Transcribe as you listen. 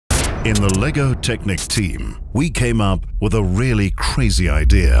In the Lekekassen team, we came up with a really crazy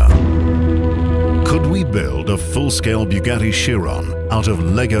idea. Could we build a full-scale Bugatti Chiron out of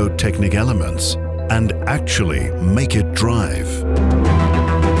Lekekassen elements and actually make it drive?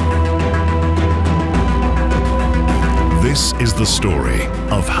 This is the story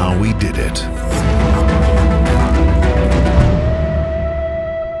of how we did it.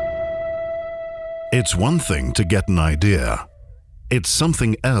 It's one thing to get an idea. It's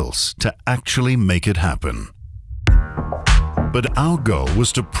something else to actually make it happen. But our goal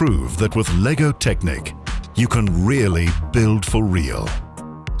was to prove that with Lekekassen, you can really build for real.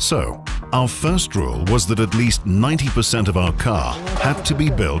 So, our first rule was that at least 90% of our car had to be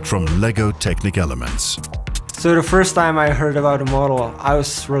built from Lekekassen elements. So the first time I heard about the model, I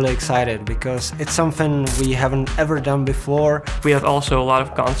was really excited because it's something we haven't ever done before. We had also a lot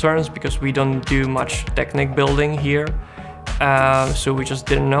of concerns because we don't do much technic building here. So we just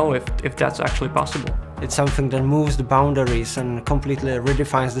didn't know if that's actually possible. It's something that moves the boundaries and completely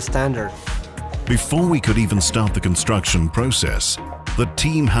redefines the standard. Before we could even start the construction process, the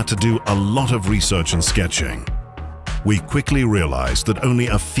team had to do a lot of research and sketching. We quickly realized that only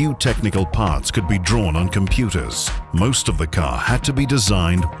a few technical parts could be drawn on computers. Most of the car had to be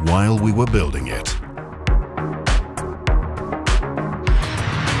designed while we were building it.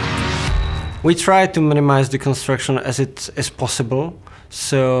 We tried to minimize the construction as it is possible,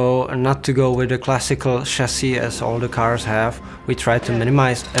 so not to go with the classical chassis as all the cars have. We tried to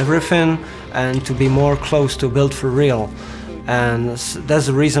minimize everything and to be more close to build for real. And that's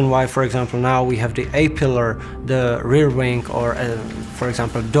the reason why, for example, now we have the A-pillar, the rear wing, or for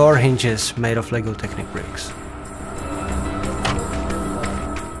example, door hinges made of Lekekassen bricks.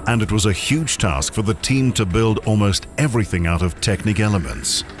 And it was a huge task for the team to build almost everything out of technical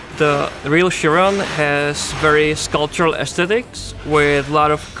elements. The real Chiron has very sculptural aesthetics with a lot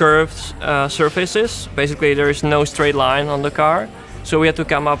of curved surfaces. Basically, there is no straight line on the car. So we had to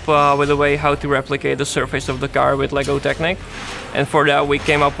come up with a way how to replicate the surface of the car with Lekekassen. And for that we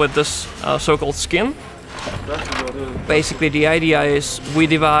came up with this so-called skin. Basically the idea is we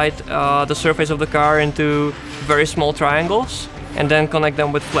divide the surface of the car into very small triangles and then connect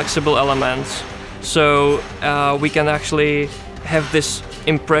them with flexible elements. So we can actually have this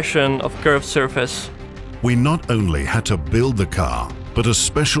impression of curved surface. We not only had to build the car, but a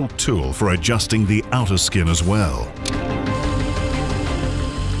special tool for adjusting the outer skin as well.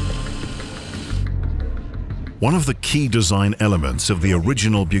 One of the key design elements of the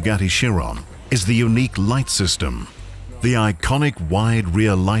original Bugatti Chiron is the unique light system. The iconic wide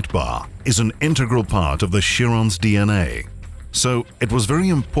rear light bar is an integral part of the Chiron's DNA. So it was very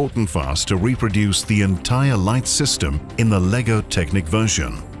important for us to reproduce the entire light system in the Lekekassen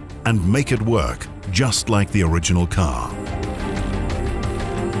version and make it work just like the original car.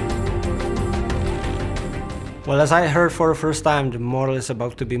 Well, as I heard for the first time, the model is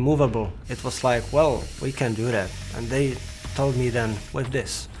about to be movable. It was like, well, we can do that. And they told me then with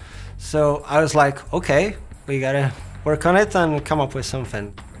this. So I was like, okay, we gotta work on it and come up with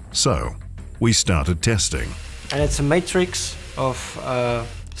something. So we started testing. And it's a matrix of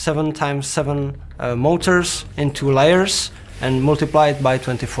 7x7 motors in 2 layers and multiplied by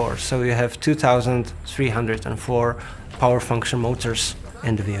 24. So you have 2,304 power function motors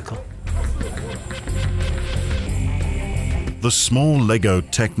in the vehicle. The small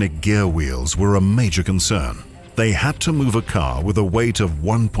Lekekassen gear wheels were a major concern. They had to move a car with a weight of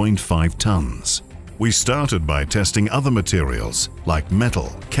 1.5 tons. We started by testing other materials like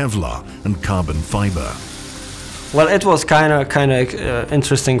metal, Kevlar and carbon fiber. Well, it was kind of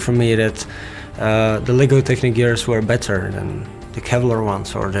interesting for me that the Lekekassen gears were better than the Kevlar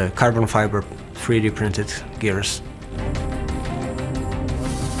ones or the carbon fiber 3D printed gears.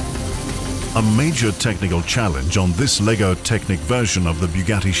 A major technical challenge on this Lekekassen version of the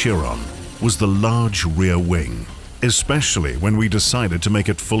Bugatti Chiron was the large rear wing, especially when we decided to make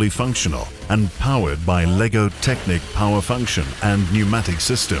it fully functional and powered by Lekekassen power function and pneumatic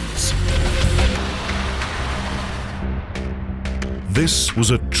systems. This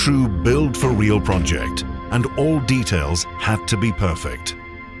was a true build-for-real project, and all details had to be perfect.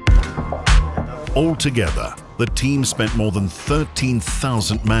 Altogether, the team spent more than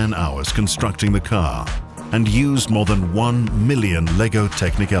 13,000 man-hours constructing the car and used more than 1 million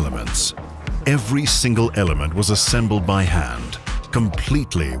Lekekassen elements. Every single element was assembled by hand,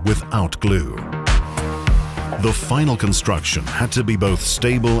 completely without glue. The final construction had to be both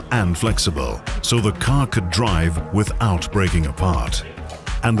stable and flexible, so the car could drive without breaking apart.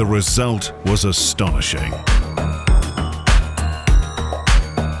 And the result was astonishing.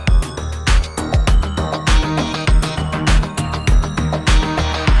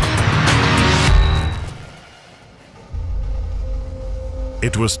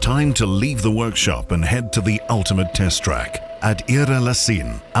 It was time to leave the workshop and head to the ultimate test track at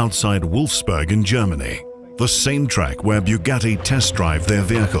Ihre outside Wolfsburg in Germany. The same track where Bugatti test drive their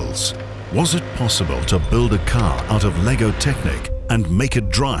vehicles. Was it possible to build a car out of Lego Technic and make it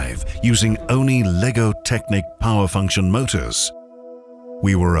drive using only Lego Technic power function motors?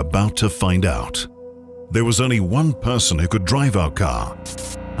 We were about to find out. There was only one person who could drive our car,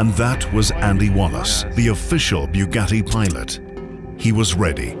 and that was Andy Wallace, the official Bugatti pilot. He was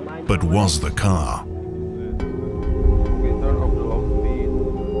ready, but was the car?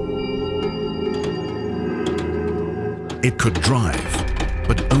 It could drive,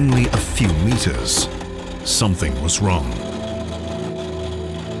 but only a few meters. Something was wrong.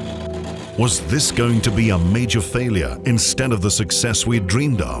 Was this going to be a major failure instead of the success we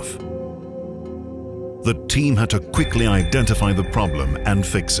dreamed of? The team had to quickly identify the problem and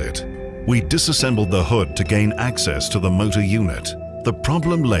fix it. We disassembled the hood to gain access to the motor unit. The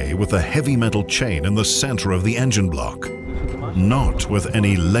problem lay with a heavy metal chain in the center of the engine block, not with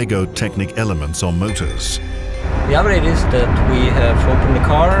any Lego Technic elements or motors. The update is that we have opened the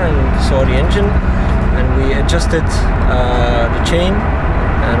car and saw the engine, and we adjusted the chain,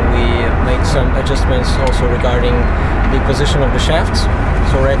 and we made some adjustments also regarding the position of the shafts.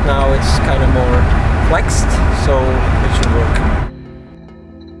 So right now it's kind of more flexed, so it should work.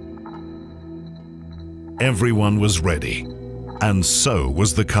 Everyone was ready, and so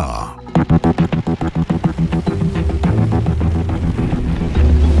was the car.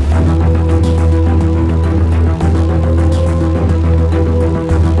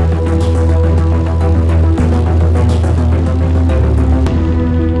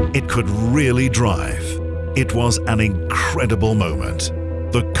 It could really drive. It was an incredible moment.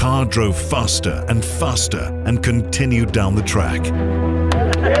 The car drove faster and faster and continued down the track.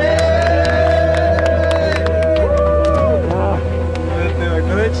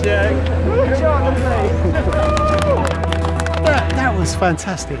 That was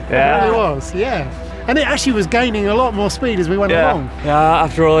fantastic. Yeah. It really was, yeah. And it actually was gaining a lot more speed as we went along. Yeah,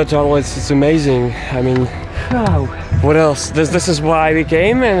 after all it's amazing. I mean, wow. What else? This is why we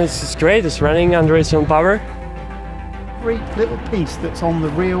came, and it's great. It's running under its own power. Every little piece that's on the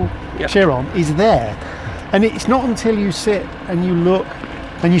real Chiron is there. And it's not until you sit and you look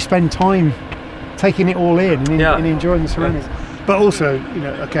and you spend time taking it all in and enjoying the surroundings. But also, you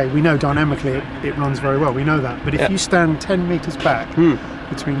know, okay, we know dynamically it runs very well, we know that. But if you stand 10 meters back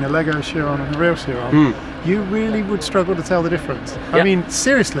between the Lego Chiron and the real Chiron, you really would struggle to tell the difference. I mean,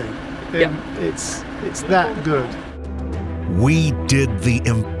 seriously, it's that good. We did the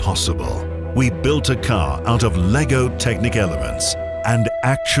impossible. We built a car out of Lego Technic elements and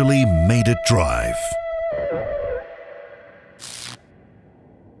actually made it drive.